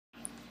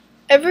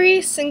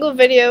every single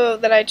video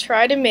that I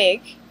try to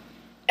make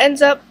ends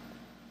up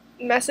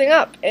messing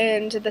up,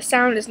 and the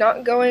sound is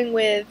not going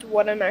with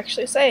what I'm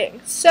actually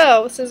saying.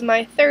 So, this is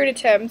my third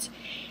attempt,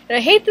 and I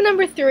hate the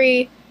number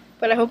 3,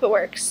 but I hope it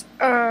works.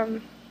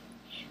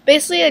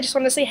 Basically, I just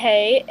want to say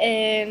hey,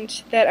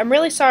 and that I'm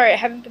really sorry I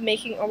haven't been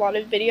making a lot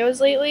of videos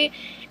lately.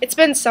 It's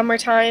been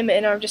summertime,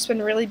 and I've just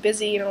been really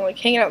busy, like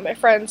hanging out with my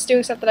friends,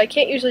 doing stuff that I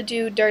can't usually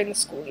do during the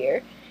school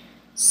year.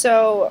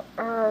 So,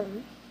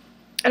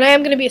 and I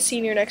am going to be a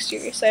senior next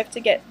year, so I have to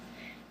get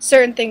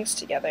certain things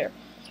together.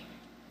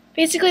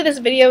 Basically, this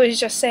video is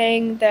just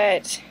saying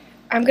that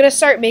I'm going to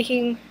start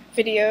making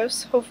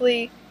videos,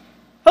 hopefully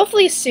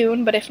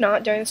soon, but if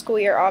not, during the school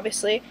year,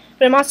 obviously.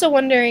 But I'm also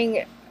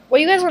wondering what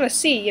you guys want to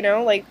see,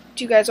 like,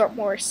 do you guys want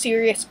more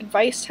serious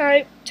advice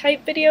type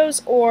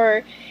videos,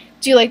 or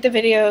do you like the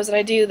videos that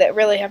I do that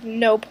really have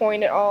no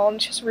point at all and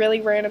just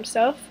really random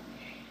stuff?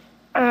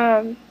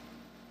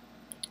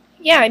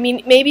 Yeah, I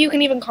mean, maybe you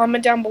can even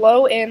comment down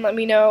below and let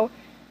me know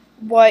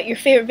what your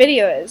favorite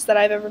video is that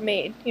I've ever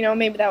made.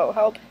 Maybe that will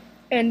help.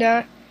 And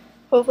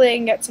hopefully I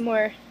can get some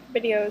more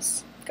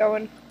videos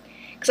going.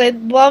 Because I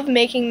love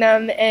making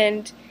them,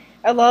 and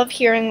I love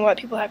hearing what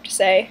people have to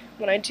say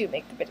when I do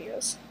make the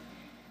videos.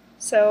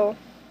 So,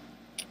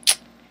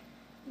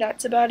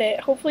 that's about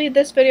it. Hopefully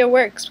this video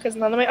works, because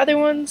none of my other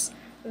ones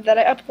that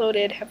I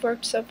uploaded have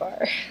worked so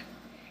far.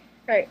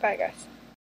 Alright, bye guys.